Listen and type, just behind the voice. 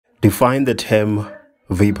define the term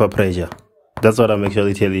vapor pressure. That's what I'm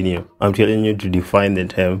actually telling you. I'm telling you to define the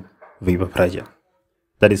term vapor pressure.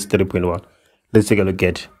 That is 3.1. Let's take a look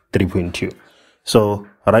at 3.2. So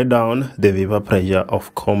write down the vapor pressure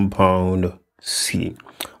of compound C.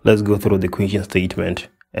 Let's go through the question statement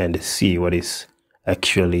and see what is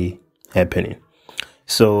actually happening.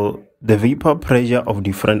 So the vapor pressure of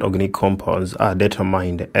different organic compounds are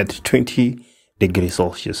determined at 20 degrees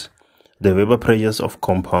Celsius. The vapor pressures of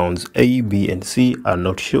compounds A, B, and C are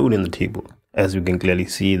not shown in the table, as you can clearly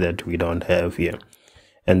see that we don't have here.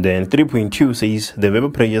 And then 3.2 says the vapor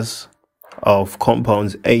pressures of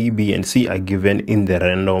compounds A, B, and C are given in the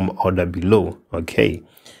random order below. Okay.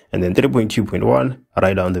 And then 3.2.1,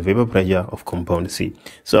 write down the vapor pressure of compound C.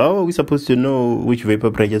 So how are we supposed to know which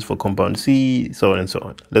vapor pressures for compound C, so on and so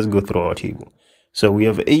on? Let's go through our table. So we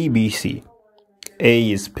have A, B, C.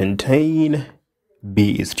 A is pentane,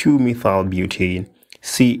 B is 2-methylbutane,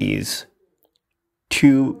 C is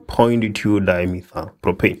 2.2-dimethyl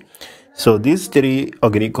propane. So these three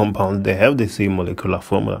organic compounds, they have the same molecular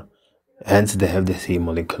formula, hence they have the same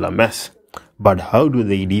molecular mass. But how do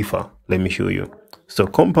they differ? Let me show you. So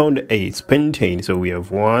compound A is pentane, so we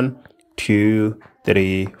have 1, 2,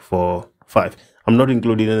 3, 4, 5. I'm not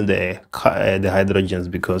including the hydrogens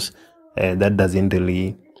because that doesn't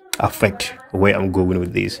really affect where I'm going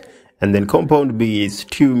with this. And then compound B is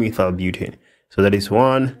 2-methylbutane, so that is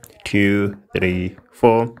 1, 2, 3,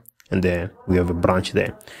 4, and then we have a branch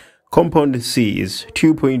there. Compound C is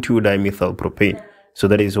 2.2-dimethyl propane, so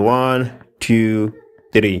that is 1, 2,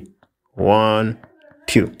 3, 1,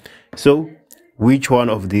 2. So which one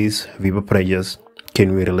of these vapor pressures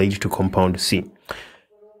can we relate to compound C?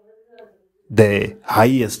 The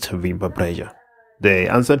highest vapor pressure. The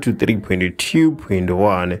answer to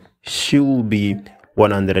 3.2.1 should be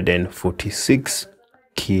 146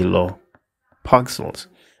 kilopascals.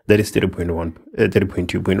 That is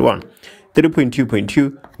 3.2.1.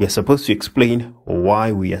 3.2.2, we are supposed to explain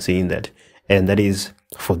why we are saying that, and that is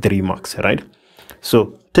for 3 marks, right?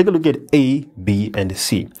 So take a look at A, B, and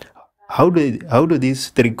C. How do these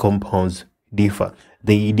three compounds differ?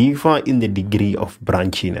 They differ in the degree of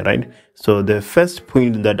branching, right? So the first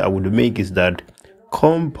point that I would make is that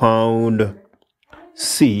compound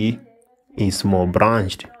C is more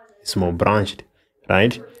branched. It's more branched,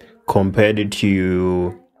 right? Compared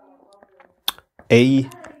to A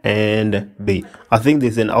and B. I think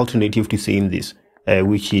there's an alternative to saying this,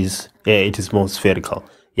 which is it is more spherical.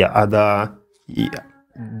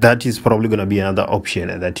 That is probably going to be another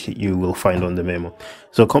option that you will find on the memo.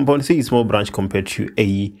 So compound C is more branched compared to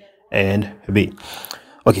A and B.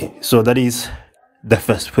 Okay, so that is the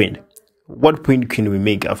first point. What point can we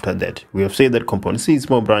make after that? We have said that compound C is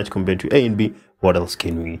more branched compared to A and B. What else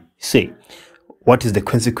can we say? What is the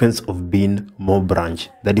consequence of being more branched?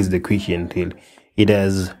 That is the question. It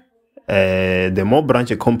has the more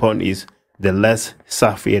branched a compound is, the less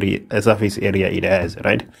surface area it has,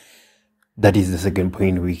 right? That is the second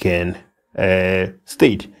point we can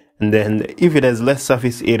state. And then if it has less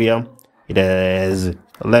surface area, it has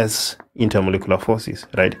less intermolecular forces,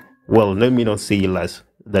 right? Well, let me not say less.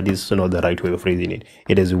 That is not the right way of phrasing it.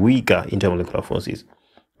 It has weaker intermolecular forces.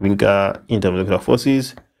 Weaker intermolecular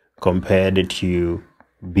forces compared to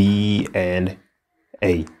B and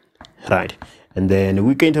A, right? And then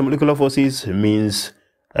weaker intermolecular forces means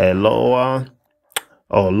a lower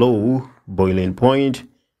or low boiling point,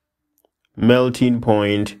 melting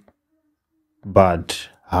point, but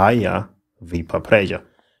higher vapor pressure.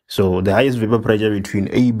 So the highest vapor pressure between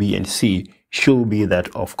A, B, and C should be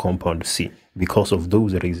that of compound C because of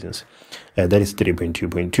those reasons. That is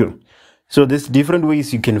 3.2.2. So there's different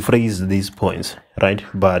ways you can phrase these points, right?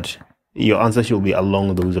 But your answer should be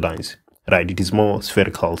along those lines, right? It is more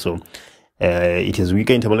spherical, so it has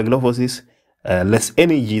weaker intermolecular forces. Less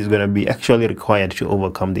energy is going to be actually required to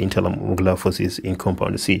overcome the intermolecular forces in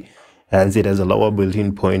compound C, as it has a lower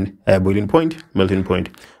melting point, melting point,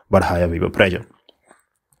 but higher vapor pressure.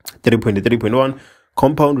 3.3.1,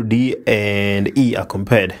 compound D and E are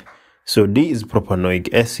compared. So D is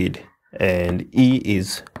propanoic acid and E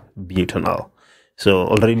is butanol. So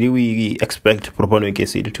already we expect propanoic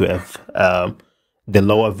acid to have the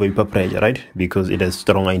lower vapor pressure, right? Because it has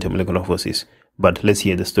stronger intermolecular forces. But let's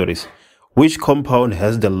hear the stories. Which compound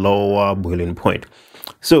has the lower boiling point?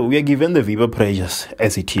 So we are given the vapor pressures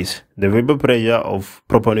as it is. The vapor pressure of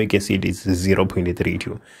propanoic acid is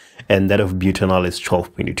 0.32 and that of butanol is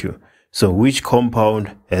 12.2. So which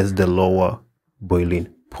compound has the lower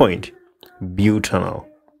boiling point? Butanol,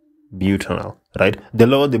 right? The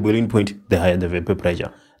lower the boiling point, the higher the vapor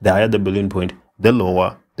pressure. The higher the boiling point, the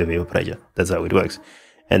lower the vapor pressure. That's how it works.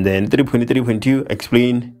 And then 3.3.2,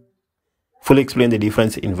 explain Fully explain the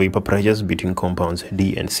difference in vapor pressures between compounds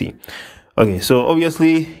D and C. Okay, so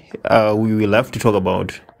obviously we will have to talk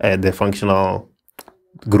about the functional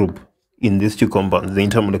group in these two compounds, the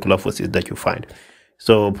intermolecular forces that you find.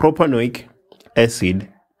 So propanoic acid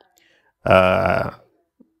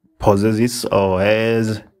possesses or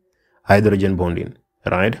has hydrogen bonding,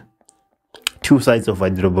 right? Two sides of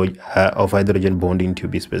hydrogen bonding, to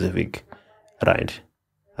be specific, right?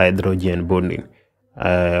 Hydrogen bonding.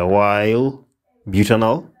 While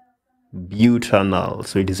butanol,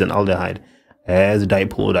 so it is an aldehyde, has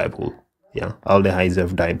dipole. Yeah, aldehydes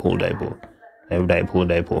have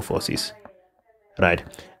dipole forces, right?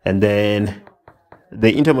 And then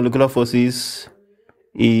the intermolecular forces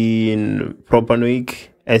in propanoic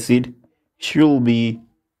acid should be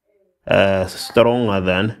stronger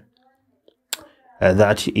than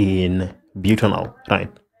that in butanol, right?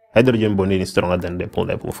 Hydrogen bonding is stronger than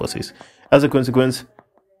dipole forces. As a consequence,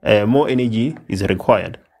 more energy is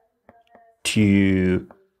required to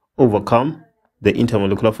overcome the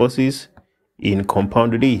intermolecular forces in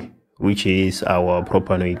compound D, which is our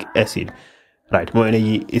propanoic acid, right? More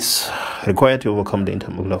energy is required to overcome the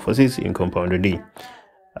intermolecular forces in compound D,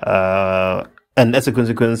 and as a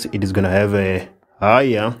consequence, it is going to have a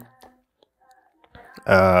higher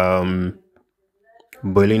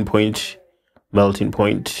boiling point, melting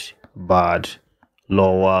point, but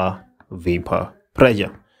lower vapor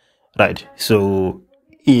pressure, right? So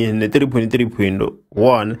in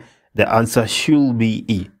 3.3.1, the answer should be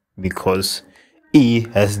E, because E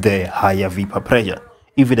has the higher vapor pressure.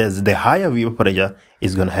 If it has the higher vapor pressure,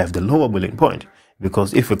 it's going to have the lower boiling point,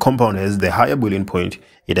 because if a compound has the higher boiling point,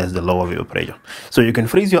 it has the lower vapor pressure. So you can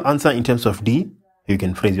phrase your answer in terms of D, you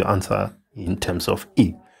can phrase your answer in terms of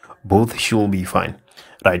E. Both should be fine,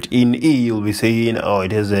 right? In E, you'll be saying, oh,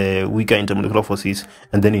 it has a weaker intermolecular forces,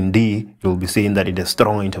 and then in D, you'll be saying that it has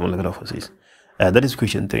stronger intermolecular forces. That is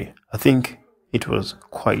question 3. I think it was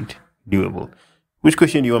quite doable. Which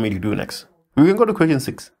question do you want me to do next? We can go to question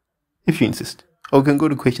 6, if you insist. Or we can go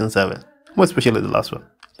to question 7, more especially the last one.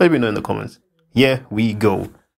 Let me know in the comments. Here we go.